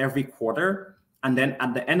every quarter. And then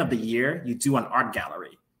at the end of the year, you do an art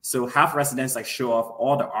gallery. So have residents like show off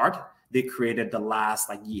all the art they created the last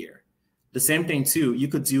like year. The same thing too, you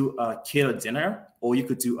could do a catered dinner or you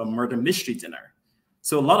could do a murder mystery dinner.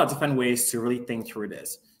 So a lot of different ways to really think through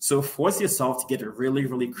this. So force yourself to get really,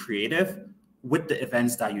 really creative with the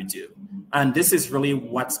events that you do. And this is really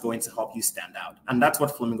what's going to help you stand out. And that's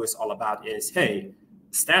what Flamingo is all about is, hey,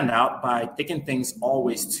 stand out by taking things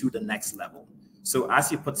always to the next level. So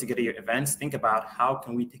as you put together your events, think about how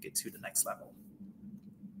can we take it to the next level?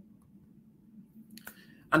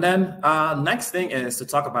 And then next thing is to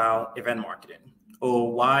talk about event marketing,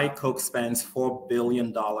 or why Coke spends $4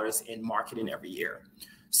 billion in marketing every year.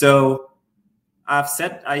 So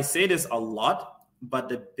I say this a lot, but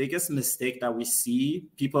the biggest mistake that we see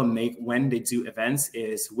people make when they do events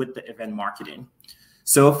is with the event marketing.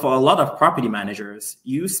 So for a lot of property managers,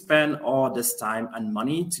 you spend all this time and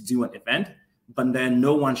money to do an event, but then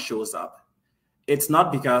no one shows up. It's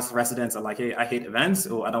not because residents are like, hey, I hate events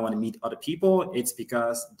or I don't want to meet other people. It's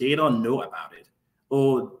because they don't know about it,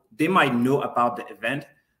 or they might know about the event,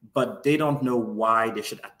 but they don't know why they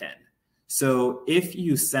should attend. So if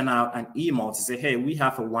you send out an email to say, hey, we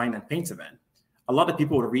have a wine and paint event, a lot of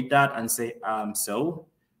people will read that and say, so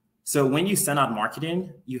when you send out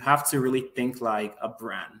marketing, you have to really think like a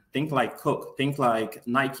brand, think like Coke, think like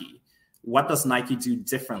Nike. What does Nike do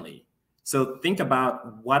differently? So think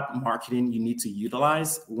about what marketing you need to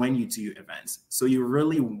utilize when you do events. So you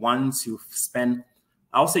really want to spend,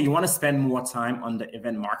 I'll say you want to spend more time on the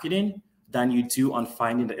event marketing than you do on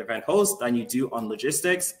finding the event host, than you do on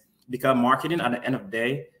logistics, because marketing at the end of the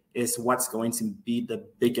day is what's going to be the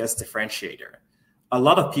biggest differentiator. A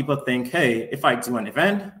lot of people think, hey, if I do an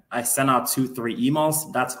event, I send out 2-3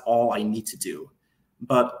 emails, that's all I need to do.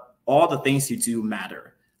 But all the things you do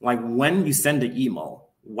matter. Like when you send the email,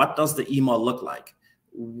 what does the email look like?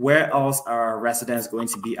 Where else are residents going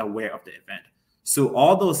to be aware of the event? So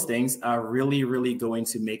all those things are really, really going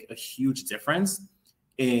to make a huge difference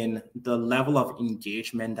in the level of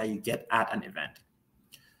engagement that you get at an event.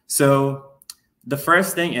 So the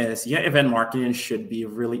first thing is your event marketing should be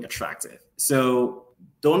really attractive. So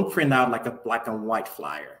don't print out like a black and white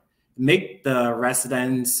flyer. Make the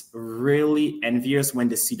residents really envious when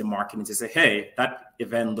they see the marketing to say, hey, that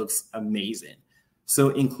event looks amazing. So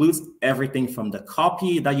it includes everything from the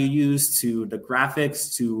copy that you use to the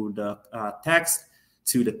graphics, to the text,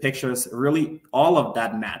 to the pictures. Really, all of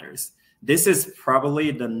that matters. This is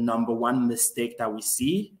probably the #1 mistake that we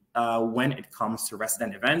see when it comes to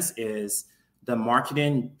resident events is the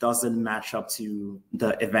marketing doesn't match up to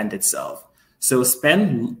the event itself. So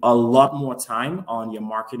spend a lot more time on your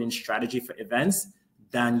marketing strategy for events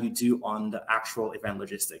than you do on the actual event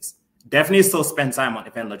logistics. Definitely still spend time on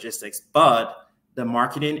event logistics, but the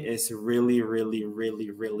marketing is really, really,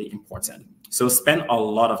 really, really important. So spend a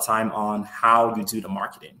lot of time on how you do the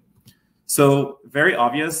marketing. So very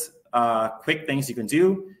obvious, quick things you can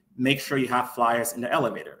do. Make sure you have flyers in the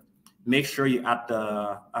elevator. Make sure you add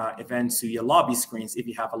the event to your lobby screens if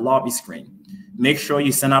you have a lobby screen. Make sure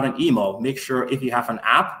you send out an email. Make sure if you have an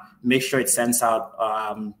app, make sure it sends out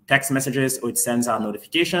text messages or it sends out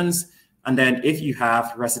notifications. And then if you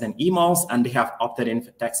have resident emails and they have opted in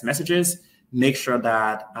for text messages, make sure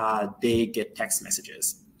that they get text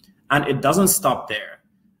messages. And it doesn't stop there.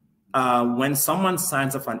 When someone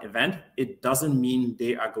signs up for an event, it doesn't mean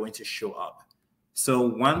they are going to show up. So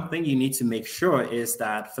one thing you need to make sure is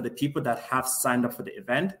that for the people that have signed up for the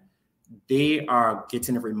event, they are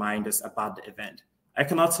getting reminders about the event. I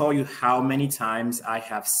cannot tell you how many times I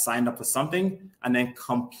have signed up for something and then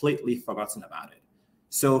completely forgotten about it.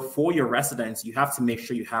 So for your residents, you have to make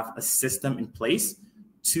sure you have a system in place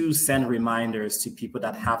to send reminders to people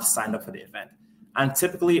that have signed up for the event. And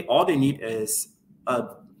typically all they need is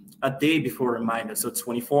a day before reminder, so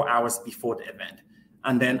 24 hours before the event.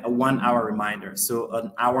 And then a 1-hour reminder, so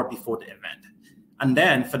an hour before the event. And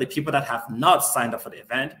then for the people that have not signed up for the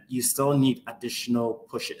event, you still need additional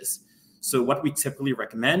pushes. So what we typically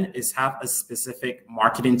recommend is have a specific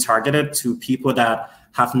marketing targeted to people that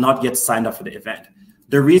have not yet signed up for the event.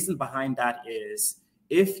 The reason behind that is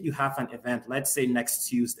if you have an event, let's say next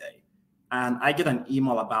Tuesday, and I get an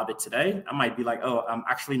email about it today, I might be like, oh, I'm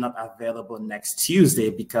actually not available next Tuesday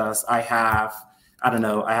because I have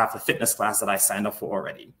a fitness class that I signed up for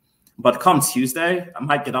already. But come Tuesday, I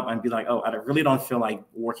might get up and be like, oh, I really don't feel like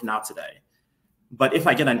working out today. But if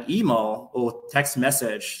I get an email or text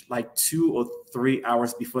message like 2 or 3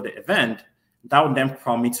 hours before the event, that would then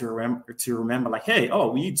prompt me to remember like, hey,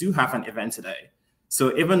 oh, we do have an event today.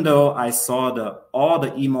 So even though I saw all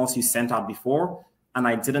the emails you sent out before and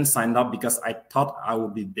I didn't sign up because I thought I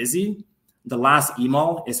would be busy, the last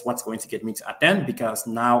email is what's going to get me to attend because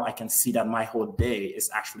now I can see that my whole day is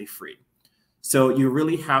actually free. So you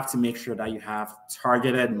really have to make sure that you have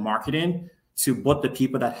targeted marketing to both the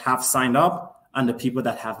people that have signed up and the people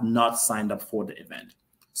that have not signed up for the event.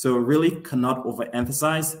 So really cannot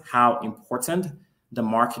overemphasize how important the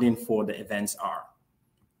marketing for the events are.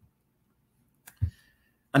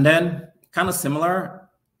 And then kind of similar,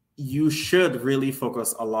 you should really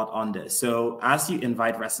focus a lot on this. So as you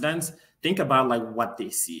invite residents, think about like what they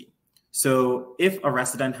see. So if a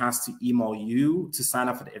resident has to email you to sign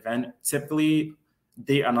up for the event, typically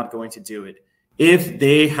they are not going to do it. If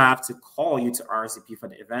they have to call you to RSVP for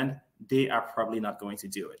the event, they are probably not going to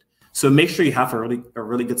do it. So make sure you have a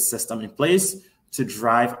really good system in place to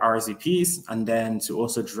drive RSVPs and then to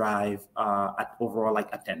also drive overall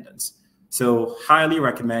like attendance. So highly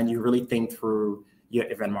recommend you really think through your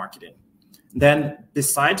event marketing. Then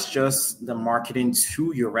besides just the marketing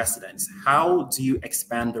to your residents, how do you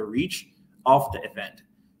expand the reach of the event?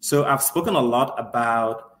 So I've spoken a lot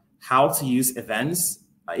about how to use events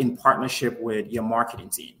in partnership with your marketing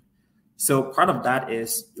team. So part of that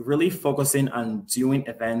is really focusing on doing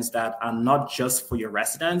events that are not just for your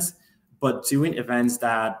residents, but doing events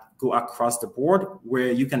that go across the board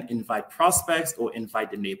where you can invite prospects or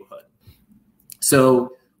invite the neighborhood.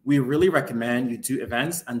 So we really recommend you do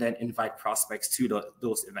events and then invite prospects to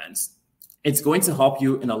those events. It's going to help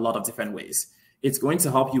you in a lot of different ways. It's going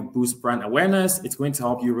to help you boost brand awareness. It's going to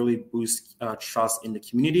help you really boost trust in the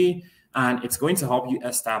community. And it's going to help you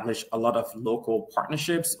establish a lot of local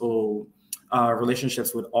partnerships or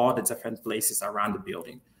relationships with all the different places around the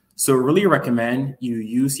building. So really recommend you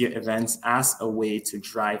use your events as a way to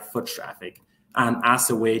drive foot traffic and as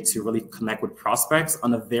a way to really connect with prospects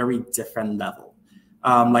on a very different level.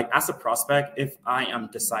 Like as a prospect, if I am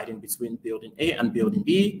deciding between building A and building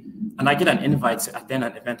B, and I get an invite to attend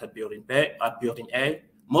an event at building A,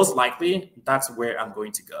 most likely that's where I'm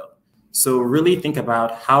going to go. So really think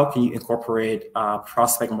about how can you incorporate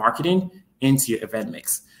prospect marketing into your event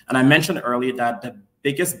mix. And I mentioned earlier that the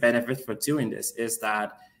biggest benefit for doing this is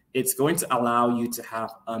that it's going to allow you to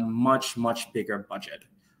have a much, much bigger budget.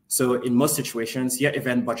 So in most situations, your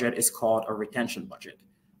event budget is called a retention budget.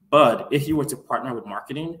 But if you were to partner with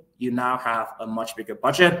marketing, you now have a much bigger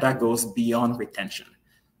budget that goes beyond retention.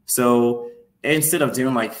 So instead of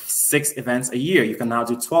doing like 6 events a year, you can now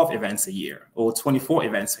do 12 events a year or 24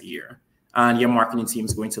 events a year. And your marketing team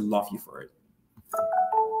is going to love you for it.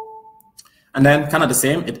 And then kind of the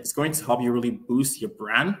same, it's going to help you really boost your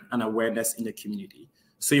brand and awareness in the community.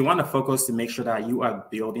 So you want to focus to make sure that you are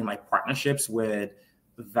building like partnerships with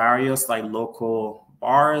various like local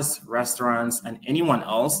bars, restaurants, and anyone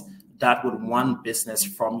else that would want business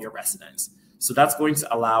from your residents. So that's going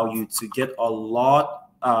to allow you to get a lot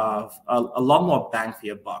more bang for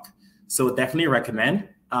your buck. So definitely recommend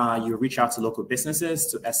you reach out to local businesses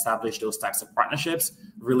to establish those types of partnerships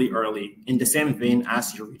really early, in the same vein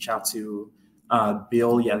as you reach out to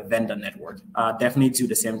build your vendor network. Definitely do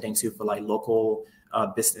the same thing too for like local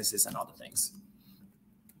businesses and other things.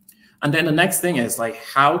 And then the next thing is like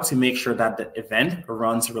how to make sure that the event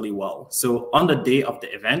runs really well. So on the day of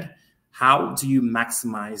the event, how do you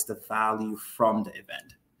maximize the value from the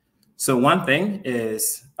event? So one thing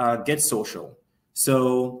is get social.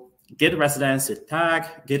 So get residents to tag,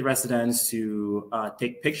 get residents to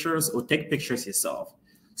take pictures or take pictures yourself.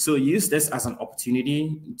 So use this as an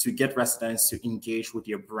opportunity to get residents to engage with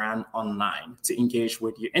your brand online, to engage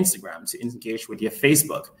with your Instagram, to engage with your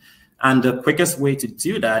Facebook. And the quickest way to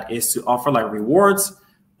do that is to offer like rewards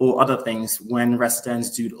or other things when residents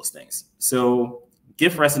do those things. So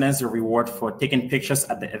give residents a reward for taking pictures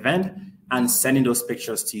at the event and sending those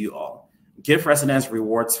pictures to you all. Give residents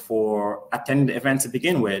rewards for attending the event to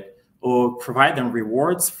begin with, or provide them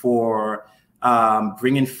rewards for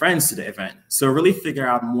bringing friends to the event. So really figure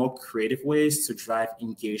out more creative ways to drive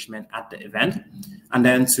engagement at the event, and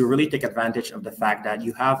then to really take advantage of the fact that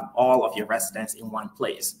you have all of your residents in one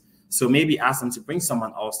place. So maybe ask them to bring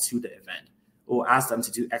someone else to the event or ask them to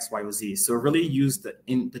do X, Y, or Z. So really use the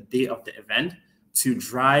day of the event to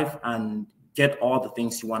drive and get all the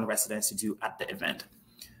things you want residents to do at the event.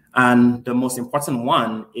 And the most important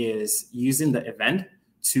one is using the event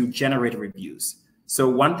to generate reviews. So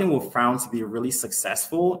one thing we've found to be really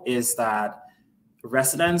successful is that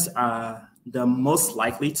residents are the most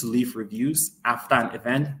likely to leave reviews after an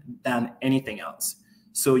event than anything else.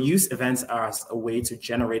 So use events as a way to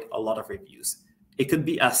generate a lot of reviews. It could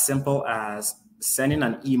be as simple as sending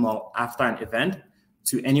an email after an event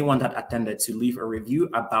to anyone that attended to leave a review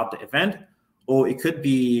about the event, or it could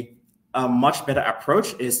be a much better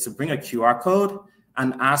approach is to bring a QR code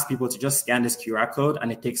and ask people to just scan this QR code,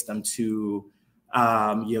 and it takes them to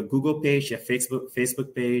your Google page, your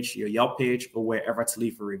Facebook page, your Yelp page, or wherever to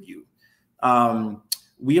leave a review.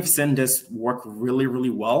 We have seen this work really,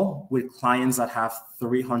 really well with clients that have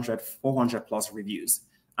 300, 400 plus reviews.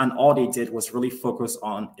 And all they did was really focus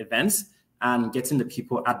on events and getting the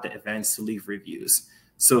people at the events to leave reviews.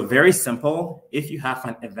 So very simple. If you have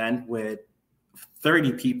an event with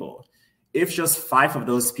 30 people, if just 5 of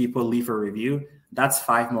those people leave a review, that's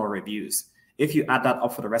 5 more reviews. If you add that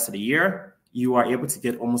up for the rest of the year, you are able to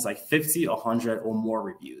get almost like 50 or 100 or more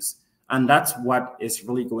reviews. And that's what is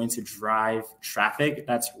really going to drive traffic.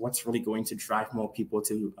 That's what's really going to drive more people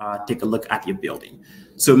to take a look at your building.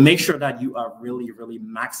 So make sure that you are really, really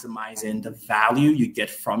maximizing the value you get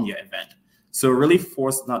from your event. So really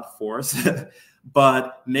force, not force,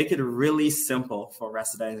 but make it really simple for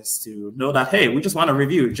residents to know that, hey, we just want a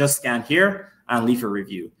review. Just scan here and leave a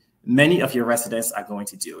review. Many of your residents are going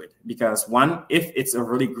to do it because one, if it's a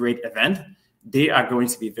really great event, they are going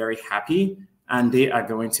to be very happy and they are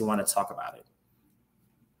going to want to talk about it.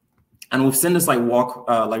 And we've seen this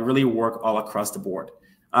really work all across the board.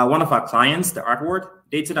 One of our clients, the Artward,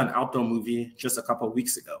 they did an outdoor movie just a couple of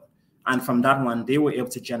weeks ago. And from that one, they were able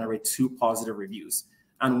to generate 2 positive reviews.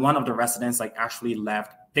 And one of the residents actually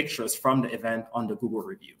left pictures from the event on the Google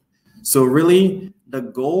review. So really, the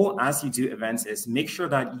goal as you do events is make sure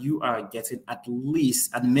that you are getting at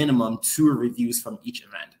least, at minimum, 2 reviews from each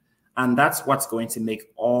event. And that's what's going to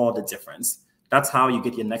make all the difference. That's how you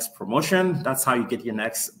get your next promotion. That's how you get your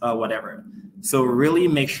next whatever. So really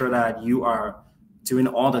make sure that you are doing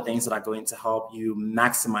all the things that are going to help you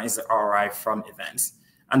maximize the ROI from events.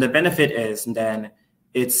 And the benefit is then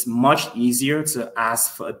it's much easier to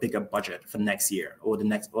ask for a bigger budget for next year or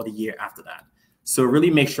the year after that. So really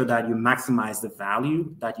make sure that you maximize the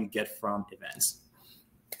value that you get from events.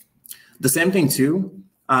 The same thing too,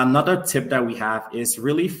 another tip that we have is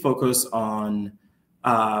really focus on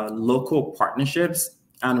local partnerships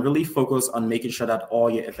and really focus on making sure that all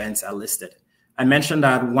your events are listed. I mentioned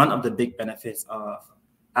that one of the big benefits of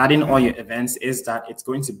adding all your events is that it's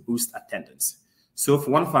going to boost attendance. So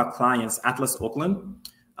for one of our clients, Atlas Oakland,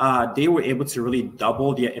 they were able to really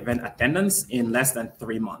double their event attendance in less than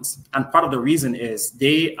 3 months. And part of the reason is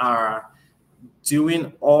they are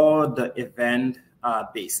doing all the event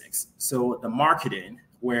basics. So the marketing,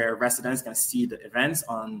 where residents can see the events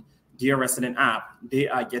on their resident app, they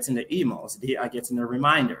are getting the emails, they are getting the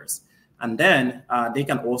reminders. And then they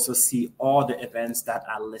can also see all the events that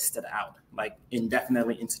are listed out, like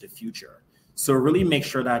indefinitely into the future. So really make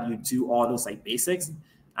sure that you do all those basics,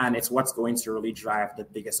 and it's what's going to really drive the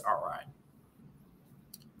biggest ROI.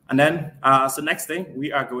 And then, so next thing,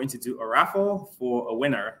 we are going to do a raffle for a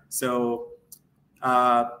winner. So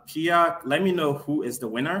Pia, let me know who is the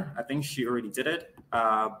winner. I think she already did it.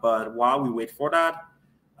 But while we wait for that,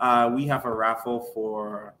 we have a raffle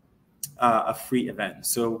for a free event.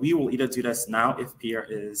 So we will either do this now if Pia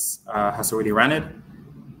has already ran it.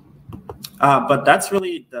 But that's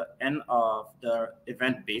really the end of the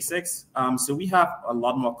event basics. So we have a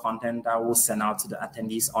lot more content that we'll send out to the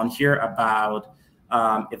attendees on here about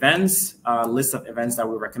events, list of events that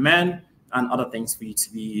we recommend, and other things for you to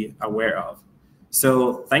be aware of.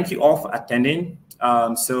 So thank you all for attending.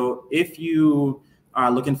 So if you are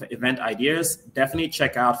looking for event ideas, definitely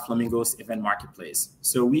check out Flamingo's event marketplace.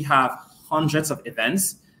 So we have hundreds of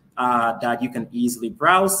events that you can easily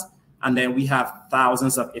browse. And then we have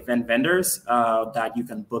thousands of event vendors that you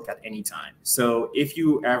can book at any time. So if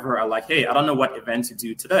you ever are like, hey, I don't know what event to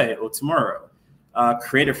do today or tomorrow,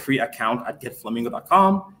 create a free account at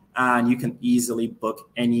getflamingo.com and you can easily book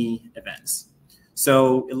any events.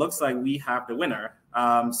 So it looks like we have the winner.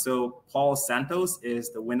 So Paul Santos is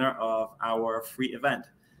the winner of our free event.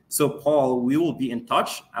 So Paul, we will be in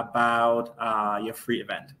touch about your free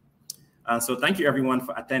event. So thank you everyone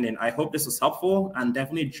for attending. I hope this was helpful, and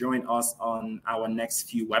definitely join us on our next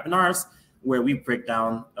few webinars where we break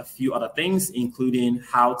down a few other things, including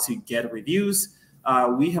how to get reviews.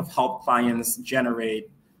 We have helped clients generate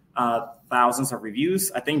thousands of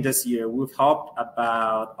reviews. I think this year we've helped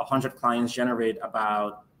about 100 clients generate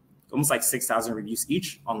about almost 6,000 reviews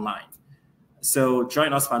each online. So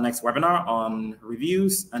join us for our next webinar on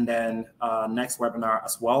reviews, and then next webinar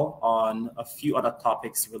as well on a few other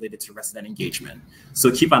topics related to resident engagement.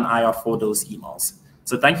 So keep an eye out for those emails.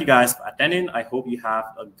 So thank you guys for attending. I hope you have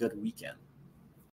a good weekend.